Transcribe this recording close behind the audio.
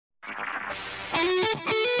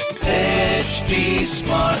HT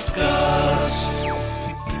Smartcast.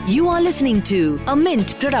 You are listening to a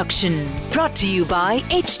Mint production brought to you by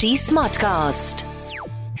HT Smartcast.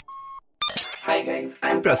 Hi guys,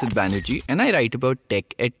 I'm Prasid Banerjee and I write about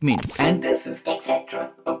tech at Mint. And this is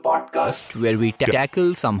TechCetra, a podcast where we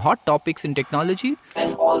tackle some hot topics in technology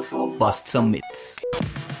and also bust some myths.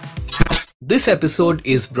 This episode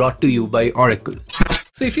is brought to you by Oracle.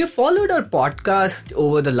 So if you followed our podcast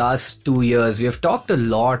over the last 2 years, we have talked a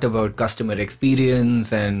lot about customer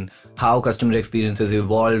experience and how customer experience has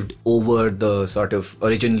evolved over the sort of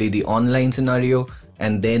originally the online scenario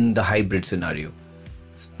and then the hybrid scenario.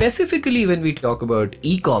 Specifically, when we talk about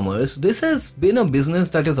e-commerce, this has been a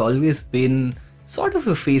business that has always been sort of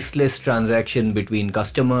a faceless transaction between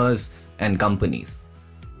customers and companies.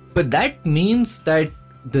 But that means that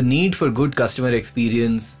the need for good customer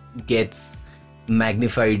experience gets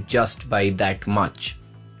magnified just by that much.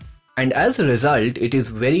 And as a result, it is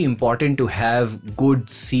very important to have good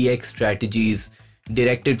CX strategies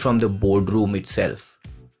directed from the boardroom itself.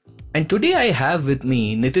 And today I have with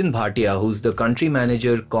me Nitin Bhatia, who's the country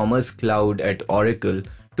manager Commerce Cloud at Oracle,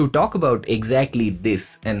 to talk about exactly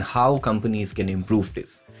this and how companies can improve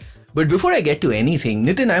this. But before I get to anything,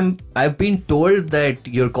 Nitin, I've been told that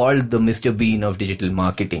you're called the Mr. Bean of digital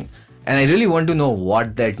marketing. And I really want to know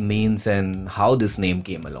what that means and how this name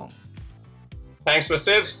came along. Thanks,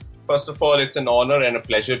 Prasid. First of all, it's an honor and a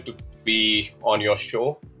pleasure to be on your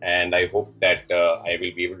show. And I hope that I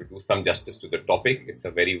will be able to do some justice to the topic. It's a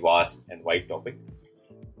very vast and wide topic.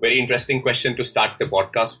 Very interesting question to start the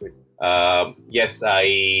podcast with. Yes,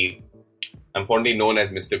 I'm fondly known as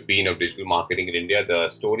Mr. Bean of digital marketing in India. The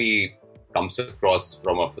story comes across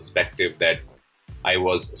from a perspective that I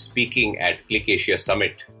was speaking at Click Asia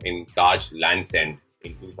Summit in Taj Lands End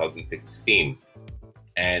in 2016.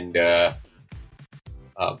 And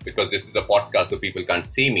because this is a podcast, so people can't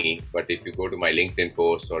see me, but if you go to my LinkedIn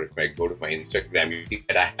post or if I go to my Instagram, you see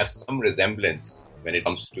that I have some resemblance when it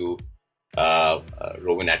comes to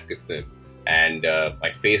Rowan Atkinson. And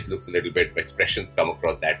my face looks a little bit, expressions come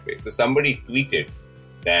across that way. So somebody tweeted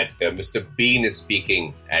that Mr. Bean is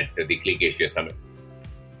speaking at the Click Asia Summit.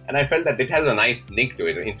 And I felt that it has a nice nick to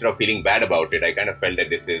it. Instead of feeling bad about it, I kind of felt that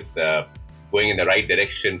this is going in the right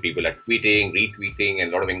direction. People are tweeting, retweeting,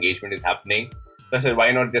 and a lot of engagement is happening. So I said,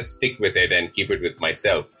 why not just stick with it and keep it with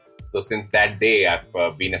myself? So since that day,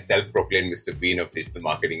 I've been a self-proclaimed Mr. Bean of digital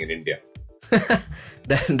marketing in India.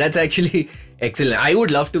 That's actually excellent. I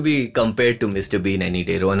would love to be compared to Mr. Bean any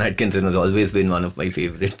day. Rowan Atkinson has always been one of my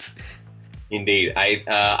favorites. Indeed.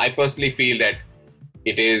 I personally feel that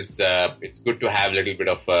it's good to have a little bit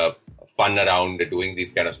of fun around doing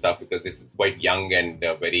these kind of stuff because this is quite young and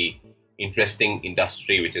very interesting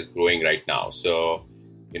industry which is growing right now. So,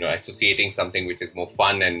 associating something which is more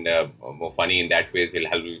fun and more funny in that way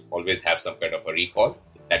will always have some kind of a recall.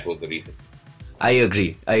 So that was the reason. I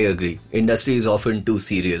agree. Industry is often too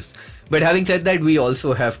serious. But having said that, we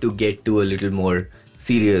also have to get to a little more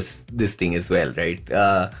serious this thing as well, right?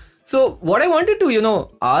 So what I wanted to,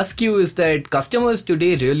 ask you is that customers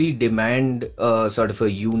today really demand sort of a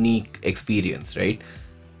unique experience, right?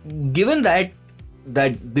 Given that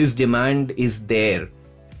this demand is there,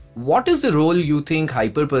 what is the role you think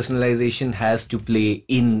hyper-personalization has to play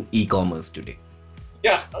in e-commerce today?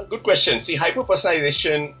 Yeah, good question. See,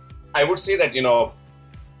 hyper-personalization, I would say that,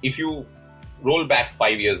 if you roll back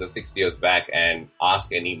 5 years or 6 years back and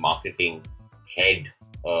ask any marketing head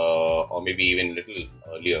or maybe even a little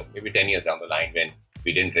earlier, maybe 10 years down the line when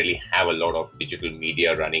we didn't really have a lot of digital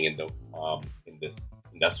media running in this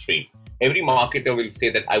industry, every marketer will say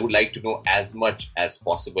that I would like to know as much as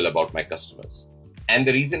possible about my customers. And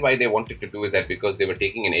the reason why they wanted to do is that because they were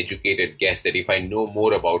taking an educated guess that if I know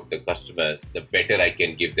more about the customers, the better I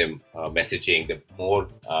can give them messaging, the more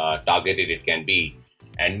targeted it can be,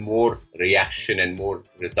 and more reaction and more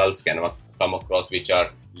results can come across which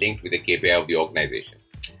are linked with the KPI of the organization.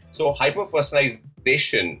 So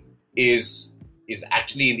hyper-personalization is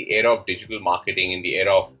actually in the era of digital marketing, in the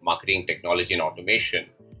era of marketing technology and automation,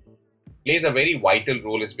 plays a very vital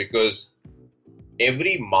role is because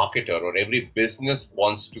every marketer or every business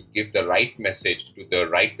wants to give the right message to the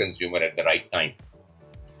right consumer at the right time.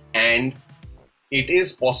 And it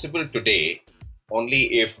is possible today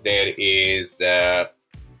only if there is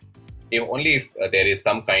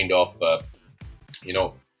some kind of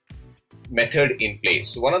method in place.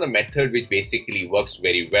 So one of the method which basically works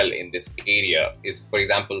very well in this area is, for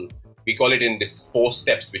example, we call it in this 4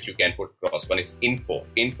 steps which you can put across. One is info.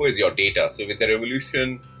 Info is your data. So with the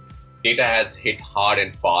revolution, data has hit hard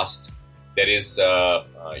and fast. There is,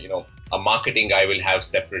 a marketing guy will have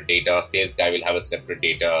separate data, sales guy will have a separate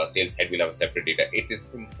data, sales head will have a separate data. It is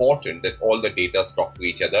important that all the data talk to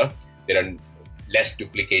each other. There are less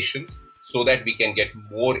duplications so that we can get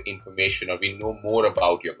more information or we know more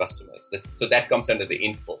about your customers. So that comes under the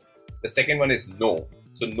info. The second one is know.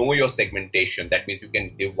 So know your segmentation. That means you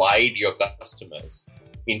can divide your customers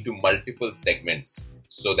into multiple segments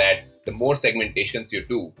so that the more segmentations you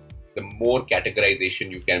do, the more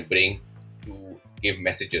categorization you can bring to give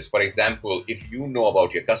messages. For example, if you know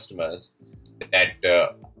about your customers, that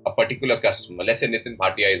a particular customer, let's say Nitin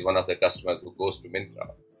Bhatia is one of the customers who goes to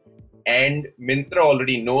Myntra, and Myntra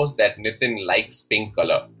already knows that Nitin likes pink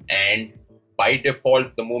color, and by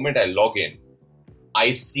default, the moment I log in,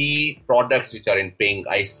 I see products which are in pink,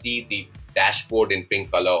 I see the dashboard in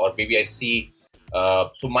pink color, or maybe I see,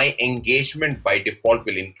 so my engagement by default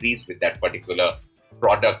will increase with that particular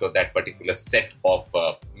product or that particular set of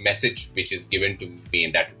message which is given to me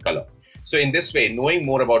in that color. So in this way, knowing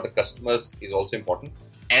more about the customers is also important.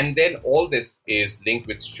 And then all this is linked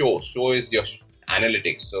with show. Show is your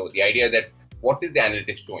analytics. So the idea is that what is the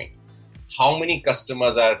analytics showing? How many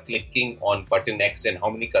customers are clicking on button X and how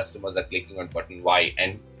many customers are clicking on button Y,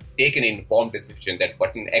 and take an informed decision that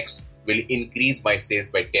button X will increase my sales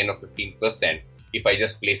by 10 or 15% if I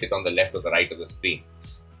just place it on the left or the right of the screen.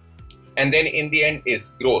 And then in the end is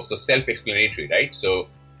growth. So self-explanatory, right? So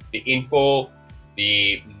the info,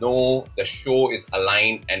 the know, the show is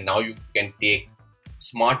aligned, and now you can take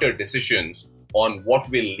smarter decisions on what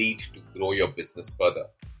will lead to grow your business further.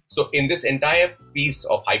 So in this entire piece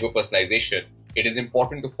of hyper-personalization, it is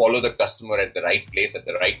important to follow the customer at the right place at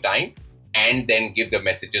the right time and then give the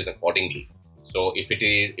messages accordingly. So if it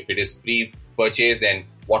is pre-purchase, then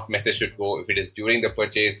what message should go? If it is during the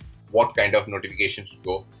purchase, what kind of notification should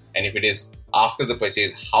go? And if it is after the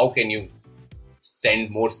purchase, how can you send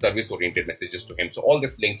more service-oriented messages to him? So all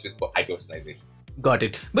this links with hyper-personalization. Got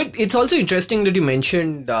it. But it's also interesting that you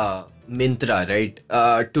mentioned Myntra,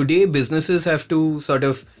 right? Today, businesses have to sort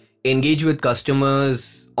of engage with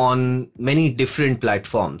customers on many different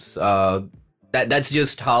platforms. That's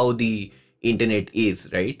just how the internet is,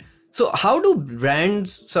 right? So how do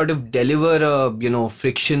brands sort of deliver a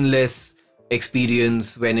frictionless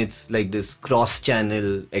experience when it's like this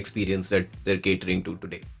cross-channel experience that they're catering to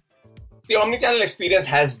today? The omnichannel experience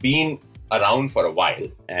has been around for a while,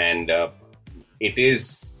 and it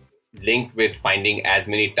is linked with finding as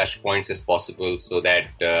many touch points as possible so that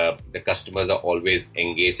the customers are always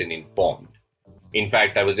engaged and informed. In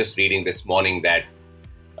fact, I was just reading this morning that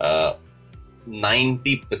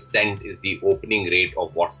 90% is the opening rate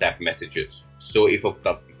of WhatsApp messages. So if a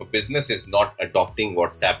business is not adopting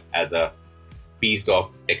WhatsApp as a piece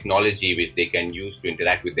of technology which they can use to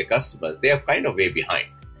interact with their customers, they are kind of way behind.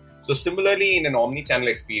 So similarly, in an omni-channel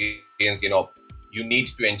experience, you need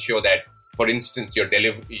to ensure that, for instance,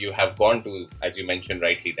 you have gone to, as you mentioned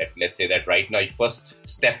rightly, that let's say that right now, your first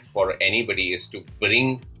step for anybody is to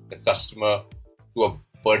bring the customer to a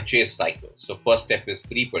purchase cycle. So first step is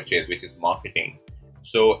pre-purchase, which is marketing.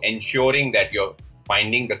 So ensuring that you're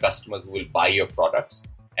finding the customers who will buy your products.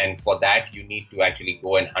 And for that, you need to actually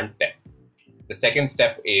go and hunt them. The second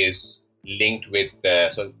step is linked with,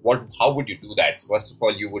 how would you do that? So first of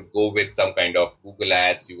all, you would go with some kind of Google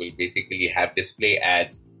ads. You will basically have display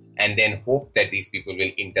ads and then hope that these people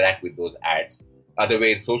will interact with those ads.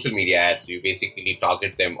 Otherwise, social media ads, you basically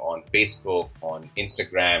target them on Facebook, on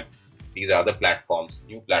Instagram. These are other platforms,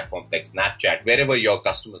 new platforms like Snapchat, wherever your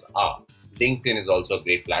customers are. LinkedIn is also a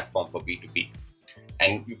great platform for B2B.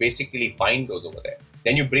 And you basically find those over there.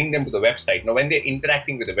 Then you bring them to the website. Now, when they're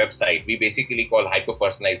interacting with the website, we basically call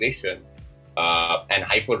hyper-personalization and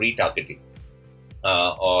hyper-retargeting.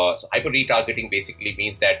 So hyper-retargeting basically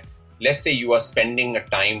means that, let's say you are spending a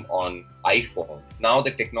time on iPhone. Now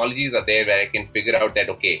the technologies are there where I can figure out that,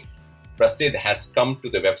 okay, Prasid has come to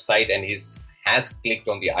the website and has clicked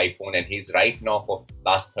on the iPhone, and he's right now for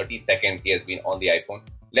last 30 seconds, he has been on the iPhone.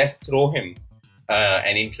 Let's throw him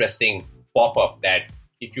an interesting pop-up that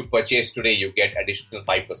if you purchase today, you get additional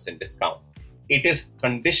 5% discount. It is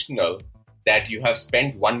conditional that you have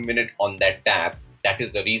spent 1 minute on that tab. That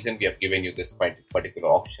is the reason we have given you this particular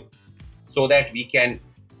option, so that we can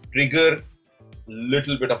trigger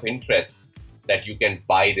little bit of interest that you can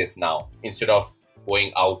buy this now instead of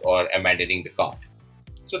going out or abandoning the cart.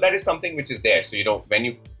 So that is something which is there. So, when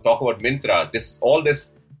you talk about Myntra, all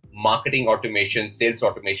this marketing automation, sales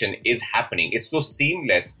automation is happening. It's so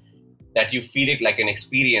seamless that you feel it like an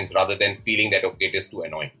experience rather than feeling that, okay, it is too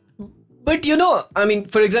annoying. But,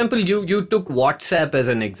 for example, you took WhatsApp as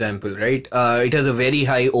an example, right? It has a very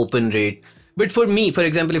high open rate. But for me, for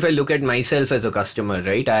example, if I look at myself as a customer,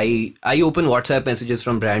 right, I open WhatsApp messages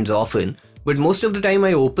from brands often, but most of the time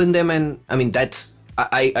I open them and I mean,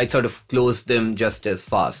 I sort of close them just as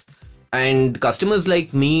fast. And customers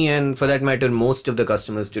like me, and for that matter, most of the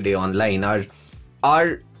customers today online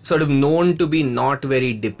are sort of known to be not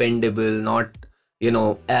very dependable, not,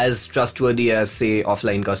 as trustworthy as, say,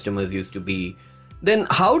 offline customers used to be. Then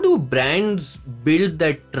how do brands build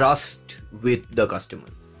that trust with the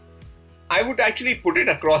customers? I would actually put it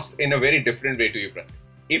across in a very different way to you, Prasid.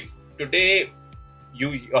 If today you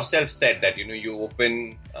yourself said that, you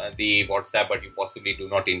open the WhatsApp, but you possibly do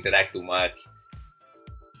not interact too much,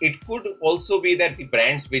 it could also be that the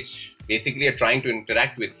brands which basically are trying to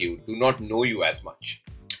interact with you do not know you as much.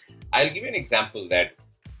 I'll give you an example that,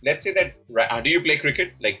 let's say that, do you play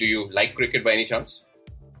cricket? Like, do you like cricket by any chance?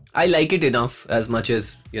 I like it enough, as much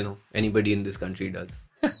as, anybody in this country does.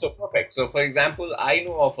 So perfect. So for example, I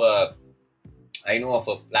know of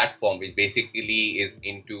a platform which basically is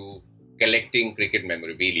into collecting cricket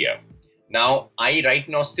memorabilia. Now, I right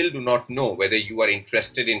now still do not know whether you are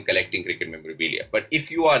interested in collecting cricket memorabilia. But if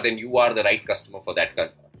you are, then you are the right customer for that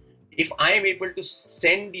customer. If I am able to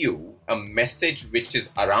send you a message which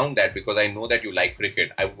is around that, because I know that you like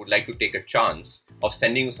cricket, I would like to take a chance of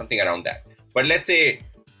sending you something around that. But let's say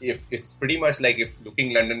if it's pretty much like if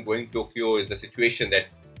looking London, going Tokyo is the situation that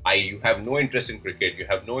you have no interest in cricket, you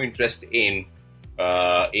have no interest in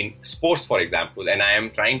sports, for example, and I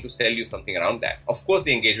am trying to sell you something around that, of course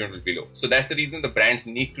the engagement will be low. So that's the reason the brands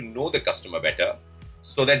need to know the customer better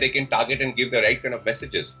so that they can target and give the right kind of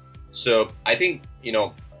messages. So I think,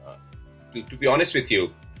 to be honest with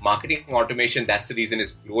you, marketing automation, that's the reason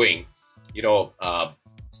it's growing.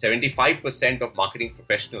 75% of marketing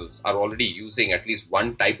professionals are already using at least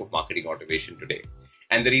one type of marketing automation today.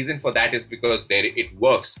 And the reason for that is because it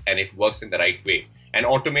works, and it works in the right way. And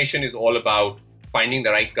automation is all about finding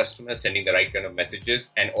the right customer, sending the right kind of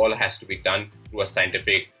messages, and all has to be done through a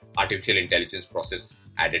scientific artificial intelligence process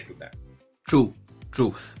added to that. True.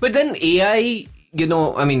 But then AI,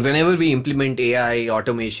 whenever we implement AI,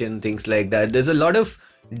 automation, things like that, there's a lot of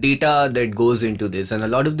data that goes into this. And a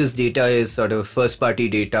lot of this data is sort of first-party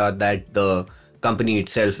data that the company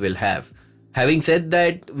itself will have. Having said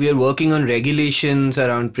that, we are working on regulations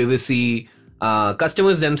around privacy.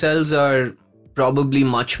 Customers themselves are probably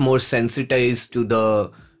much more sensitized to the,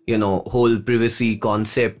 whole privacy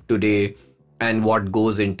concept today and what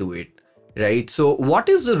goes into it, right? So what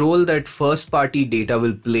is the role that first-party data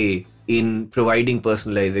will play in providing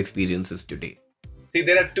personalized experiences today? See,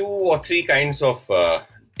 there are 2 or 3 kinds of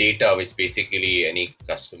data which basically any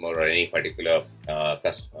customer or any particular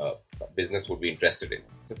business would be interested in.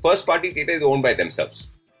 So first-party data is owned by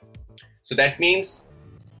themselves. So that means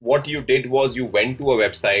what you did was you went to a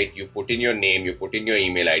website, you put in your name, you put in your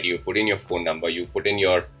email ID, you put in your phone number, you put in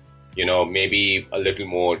your, maybe a little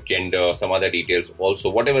more gender, some other details also.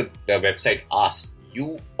 Whatever the website asked,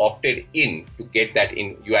 you opted in to get that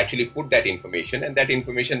in. You actually put that information, and that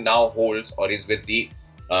information now holds or is with the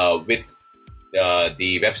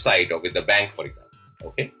website or with the bank, for example.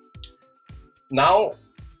 Okay. Now,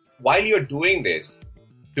 while you're doing this,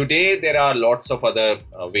 today there are lots of other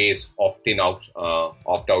ways, opt-in,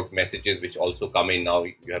 opt-out messages which also come in now.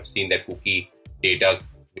 You have seen that cookie data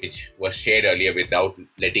which was shared earlier without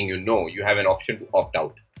letting you know. You have an option to opt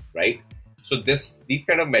out, right? So these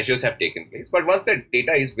kind of measures have taken place. But once that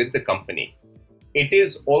data is with the company, it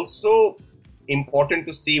is also important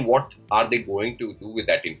to see what are they going to do with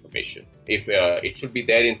that information. If it should be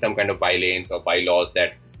there in some kind of bylanes or bylaws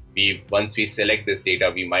that once we select this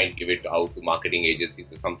data, we might give it out to marketing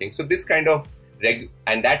agencies or something. So this kind of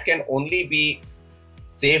and that can only be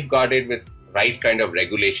safeguarded with right kind of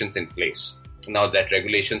regulations in place. Now that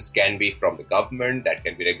regulations can be from the government, that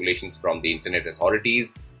can be regulations from the internet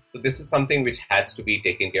authorities. So this is something which has to be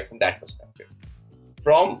taken care from that perspective.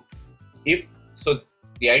 So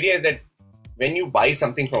the idea is that when you buy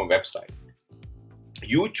something from a website,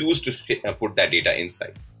 you choose to put that data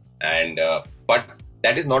inside, and but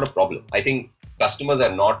that is not a problem. I think customers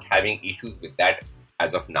are not having issues with that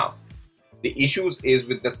as of now. The issues is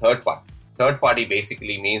with the third party. Third party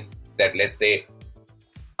basically means that, let's say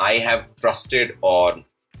I have trusted or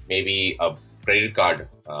maybe a credit card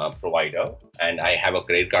provider, and I have a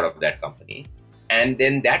credit card of that company, and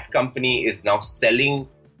then that company is now selling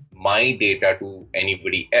my data to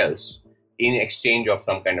anybody else in exchange of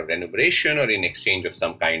some kind of remuneration or in exchange of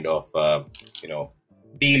some kind of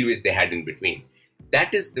deal which they had in between.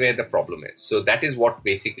 That is where the problem is. So that is what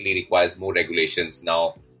basically requires more regulations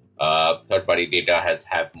now. Third-party data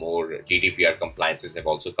have more GDPR compliances have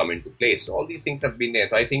also come into place. So all these things have been there.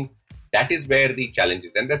 So I think That is where the challenge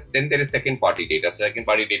is. And then there is second-party data.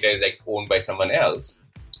 Second-party data is like owned by someone else,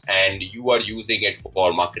 and you are using it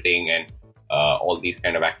for marketing and all these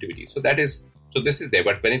kind of activities. So this is there.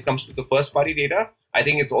 But when it comes to the first-party data, I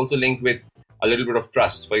think it's also linked with a little bit of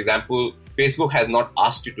trust. For example, Facebook has not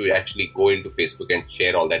asked you to actually go into Facebook and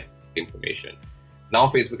share all that information. Now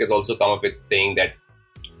Facebook has also come up with saying that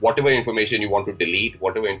whatever information you want to delete,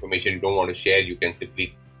 whatever information you don't want to share, you can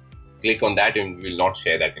simply click on that and we will not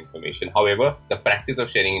share that information. However, the practice of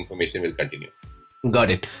sharing information will continue. Got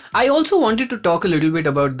it. I also wanted to talk a little bit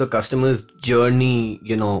about the customer's journey,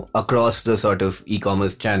 across the sort of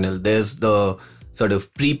e-commerce channel. There's the sort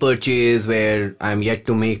of pre-purchase where I'm yet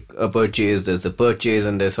to make a purchase. There's the purchase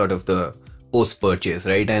and there's sort of the post-purchase,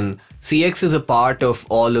 right? And CX is a part of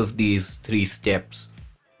all of these three steps.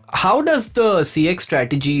 How does the CX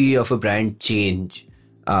strategy of a brand change,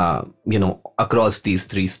 across these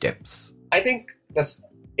three steps? I think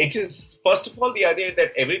it is, first of all, the idea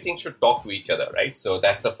that everything should talk to each other, right? So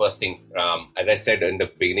that's the first thing. As I said in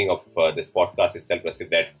the beginning of this podcast itself, Prasid,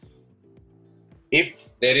 that if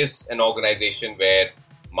there is an organization where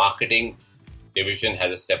marketing division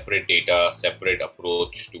has a separate data, separate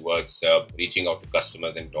approach towards reaching out to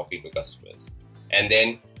customers and talking to customers, and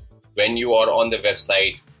then when you are on the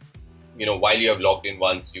website, while you have logged in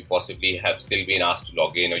once, you possibly have still been asked to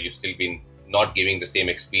log in, or you've still been not giving the same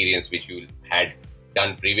experience which you had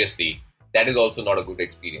done previously. That is also not a good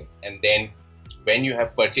experience. And then when you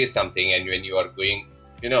have purchased something and when you are going,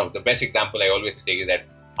 the best example I always take is that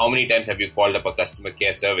how many times have you called up a customer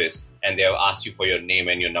care service and they have asked you for your name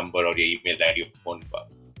and your number or your email ID or phone number?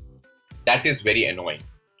 That is very annoying.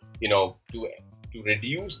 To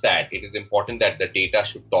reduce that, it is important that the data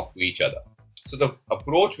should talk to each other. So the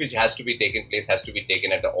approach which has to be taken place has to be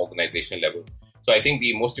taken at the organizational level. So I think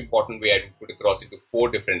the most important way I would put across into 4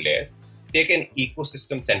 different layers. Take an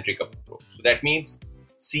ecosystem-centric approach. So that means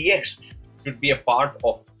CX should be a part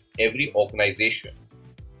of every organization.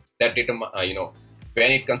 That data,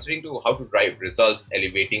 when it considering to how to drive results,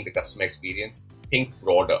 elevating the customer experience, think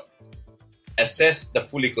broader. Assess the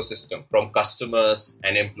full ecosystem from customers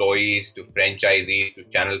and employees to franchisees to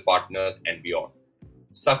channel partners and beyond.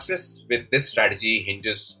 Success with this strategy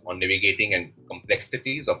hinges on navigating and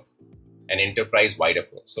complexities of an enterprise-wide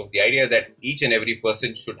approach. So the idea is that each and every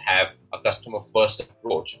person should have a customer-first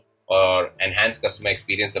approach or enhanced customer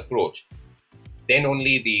experience approach. Then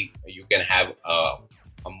only you can have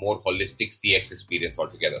a more holistic CX experience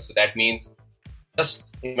altogether. So that means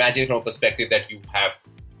just imagine from a perspective that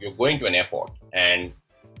you're going to an airport, and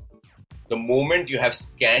the moment you have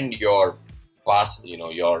scanned your pass,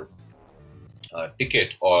 your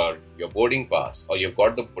ticket or your boarding pass, or you've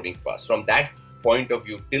got the boarding pass, from that point of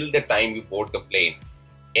view till the time you board the plane,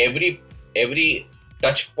 every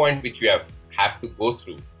touch point which you have to go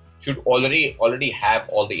through should already have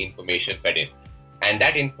all the information fed in, and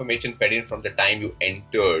that information fed in from the time you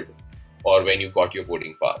entered or when you got your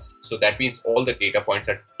boarding pass. So that means all the data points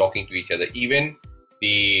are talking to each other. Even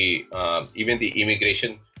the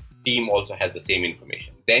immigration team also has the same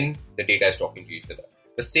information. Then the data is talking to each other.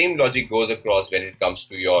 The same logic goes across when it comes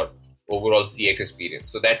to your overall CX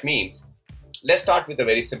experience. So that means, let's start with a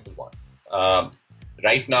very simple one.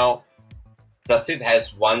 Right now, Prasid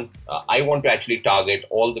has one. I want to actually target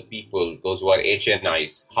all the people, those who are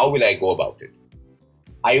HNIs. How will I go about it?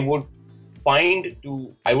 I would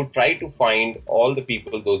try to find all the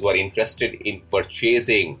people, those who are interested in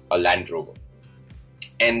purchasing a Land Rover.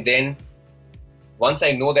 And then once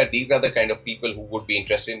I know that these are the kind of people who would be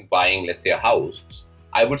interested in buying, let's say, a house,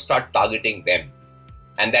 I would start targeting them.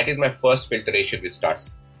 And that is my first filtration which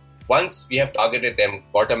starts. Once we have targeted them,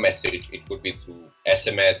 got a message, it could be through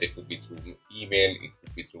SMS, it could be through email, it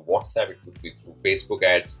could be through WhatsApp, it could be through Facebook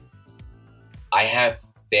ads. I have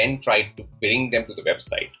then tried to bring them to the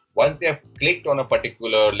website. Once they have clicked on a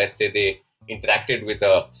particular, let's say they interacted with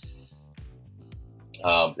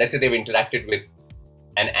they've interacted with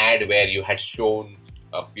an ad where you had shown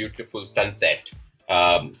a beautiful sunset,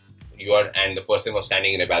 and the person was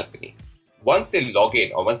standing in a balcony. Once they log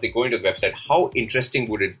in or once they go into the website, how interesting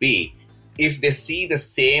would it be if they see the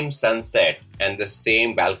same sunset and the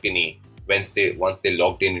same balcony once they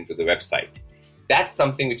logged into the website? That's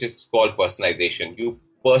something which is called personalization. You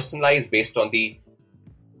personalize based on the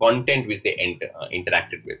content which they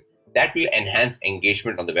interacted with. That will enhance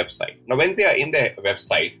engagement on the website. Now, when they are in the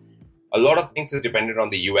website, a lot of things is dependent on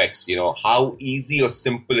the UX, how easy or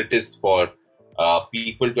simple it is for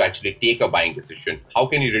people to actually take a buying decision. How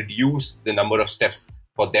can you reduce the number of steps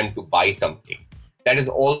for them to buy something? That is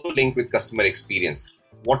also linked with customer experience.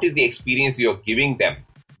 What is the experience you're giving them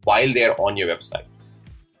while they're on your website?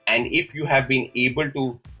 And if you have been able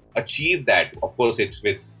to achieve that, of course, it's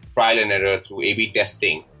with trial and error through A/B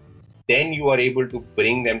testing, then you are able to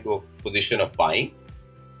bring them to a position of buying.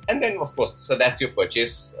 And then, of course, so that's your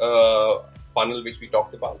purchase funnel, which we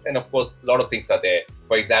talked about. And of course, a lot of things are there.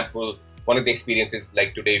 For example, one of the experiences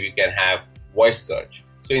like today, we can have voice search.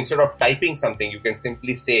 So instead of typing something, you can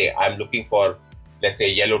simply say, I'm looking for, let's say,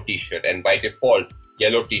 a yellow t-shirt. And by default,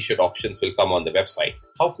 yellow t-shirt options will come on the website.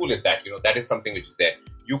 How cool is that? That is something which is there.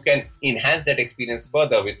 You can enhance that experience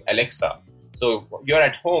further with Alexa. So you're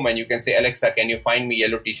at home and you can say, Alexa, can you find me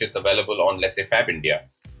yellow t-shirts available on, let's say, Fab India?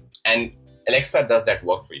 And Alexa does that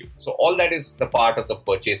work for you. So all that is the part of the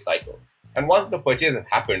purchase cycle. And once the purchase has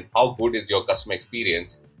happened, how good is your customer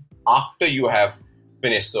experience after you have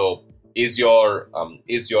finished? So is your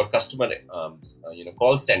customer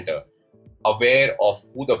call center aware of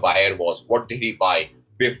who the buyer was? What did he buy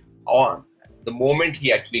on the moment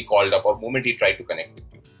he actually called up or moment he tried to connect with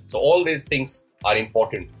you? So all these things are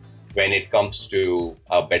important when it comes to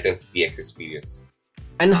a better CX experience.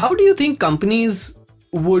 And how do you think companies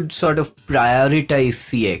would sort of prioritize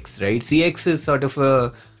CX, right? CX is sort of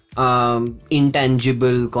a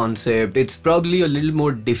intangible concept. It's probably a little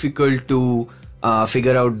more difficult to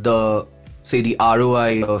figure out the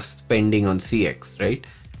ROI of spending on CX, right?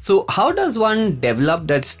 So how does one develop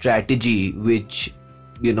that strategy with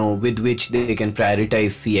which they can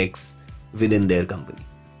prioritize CX within their company?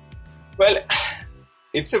 Well,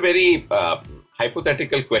 it's a very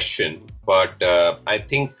hypothetical question, but I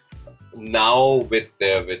think now with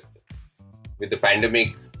the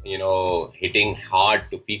pandemic, hitting hard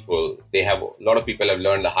to people, a lot of people have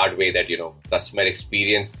learned the hard way that, customer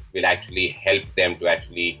experience will actually help them to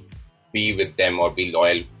actually be with them or be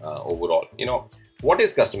loyal overall. What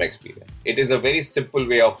is customer experience? It is a very simple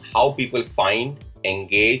way of how people find,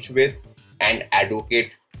 engage with, and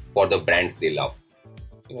advocate for the brands they love.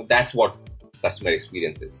 That's what customer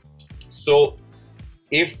experience is. So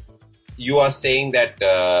if you are saying that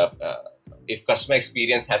if customer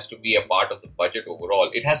experience has to be a part of the budget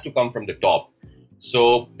overall, it has to come from the top.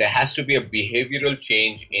 So there has to be a behavioral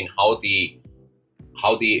change in how the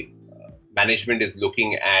management is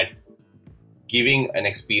looking at giving an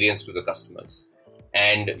experience to the customers.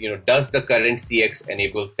 And does the current CX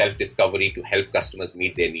enable self-discovery to help customers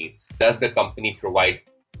meet their needs? Does the company provide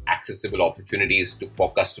accessible opportunities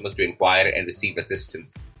for customers to inquire and receive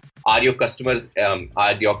assistance? Are your customer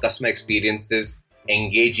experiences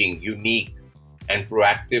engaging, unique, and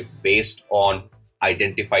proactive based on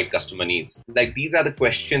identified customer needs? Like, these are the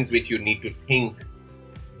questions which you need to think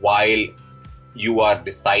while you are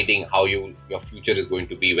deciding how your future is going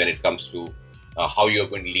to be when it comes to how you're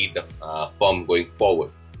going to lead the firm going forward.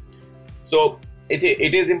 So it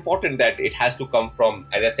is important that it has to come from,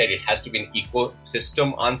 as I said, it has to be an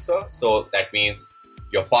ecosystem answer. So that means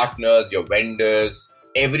your partners, your vendors,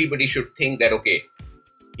 everybody should think that, okay,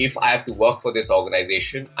 if I have to work for this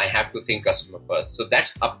organization, I have to think customer first. So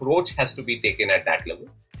that approach has to be taken at that level.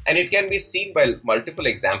 And it can be seen by multiple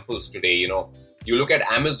examples today. You look at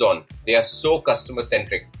Amazon, they are so customer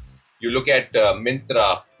centric. You look at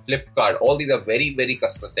Myntra, Flipkart, all these are very, very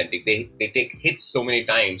customer centric. They take hits so many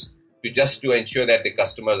times to ensure that the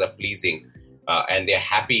customers are pleasing and they're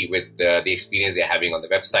happy with the experience they're having on the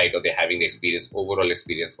website, or they're having the overall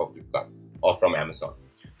experience from Flipkart or from Amazon.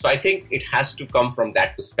 So I think it has to come from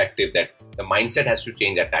that perspective, that the mindset has to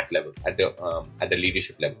change at that level, at the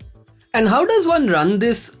leadership level. And how does one run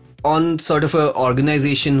this on sort of a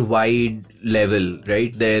organization-wide level,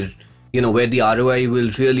 right? There, where the ROI will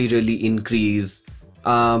really, really increase.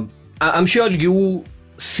 I'm sure you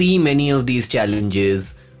see many of these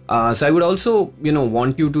challenges. So I would also,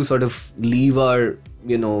 want you to sort of leave our,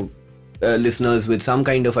 listeners with some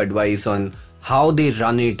kind of advice on how they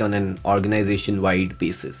run it on an organization-wide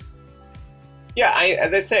basis. Yeah,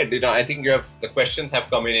 as I said, I think the questions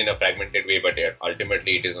have come in a fragmented way, but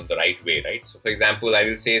ultimately it is on the right way, right? So for example, I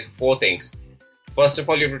will say 4 things. First of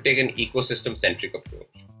all, you have to take an ecosystem-centric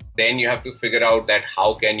approach. Then you have to figure out that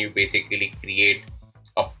how can you basically create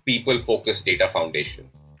a people-focused data foundation,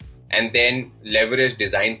 and then leverage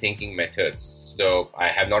design thinking methods. So I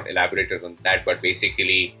have not elaborated on that, but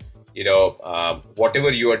basically,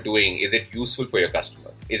 whatever you are doing, is it useful for your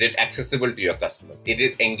customers? Is it accessible to your customers? Is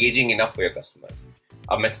it engaging enough for your customers?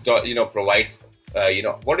 A methodology, provides,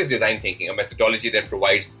 what is design thinking? A methodology that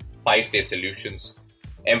provides 5-stage solutions: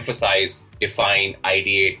 emphasize, define,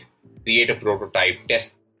 ideate, create a prototype,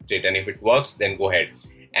 test it, and if it works, then go ahead.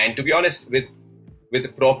 And to be honest, with the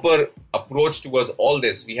proper approach towards all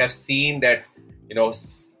this, we have seen that,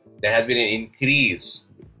 there has been an increase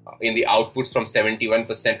in the outputs from 71%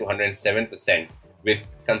 to 107% with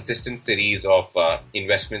consistent series of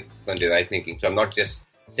investments on design thinking. So I'm not just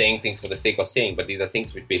saying things for the sake of saying, but these are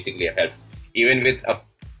things which basically have helped. Even with a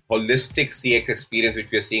holistic CX experience,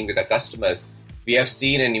 which we are seeing with our customers, we have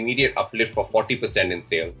seen an immediate uplift of 40% in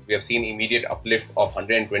sales. We have seen immediate uplift of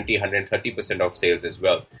 120, 130% of sales as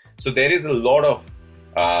well. So there is a lot of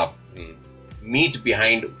meat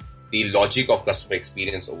behind the logic of customer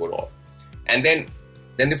experience overall. And then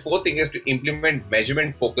the fourth thing is to implement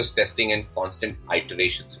measurement-focused testing and constant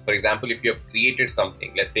iterations. So for example, if you have created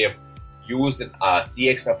something, let's say you've used a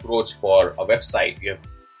CX approach for a website, you have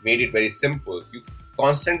made it very simple, you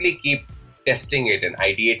constantly keep testing it and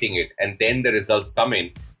ideating it, and then the results come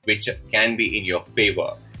in, which can be in your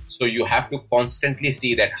favor. So you have to constantly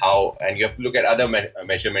see that how, and you have to look at other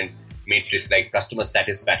measurement matrices like customer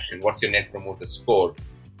satisfaction. What's your net promoter score?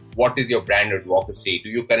 What is your brand advocacy? Do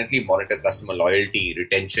you currently monitor customer loyalty,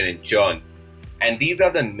 retention, and churn? And these are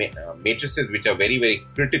the matrices which are very, very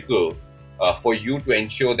critical for you to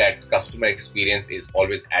ensure that customer experience is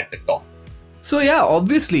always at the top. So yeah,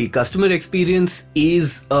 obviously customer experience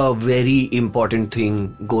is a very important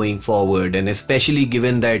thing going forward, and especially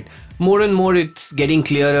given that more and more it's getting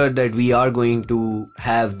clearer that we are going to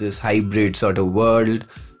have this hybrid sort of world,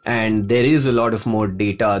 and there is a lot of more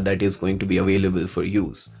data that is going to be available for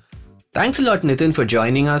use. Thanks a lot, Nitin, for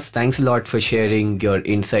joining us. Thanks a lot for sharing your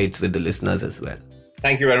insights with the listeners as well.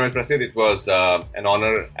 Thank you very much, Prasid. It was an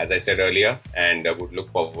honor, as I said earlier, and I would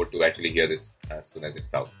look forward to actually hear this as soon as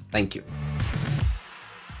it's out. Thank you.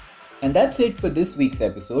 And that's it for this week's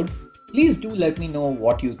episode. Please do let me know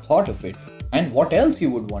what you thought of it and what else you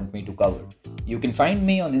would want me to cover. You can find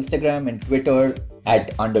me on Instagram and Twitter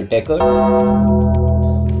at Undertecher.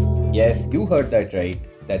 Yes, you heard that right.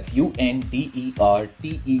 That's UNDERTECHER.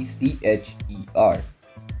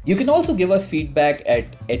 You can also give us feedback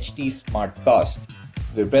at HT Smartcast.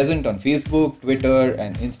 We're present on Facebook, Twitter,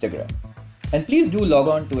 and Instagram. And please do log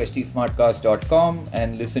on to htsmartcast.com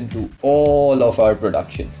and listen to all of our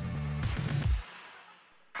productions.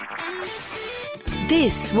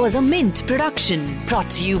 This was a Mint production brought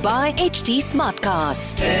to you by HT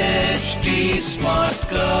Smartcast. HT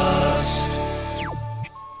Smartcast.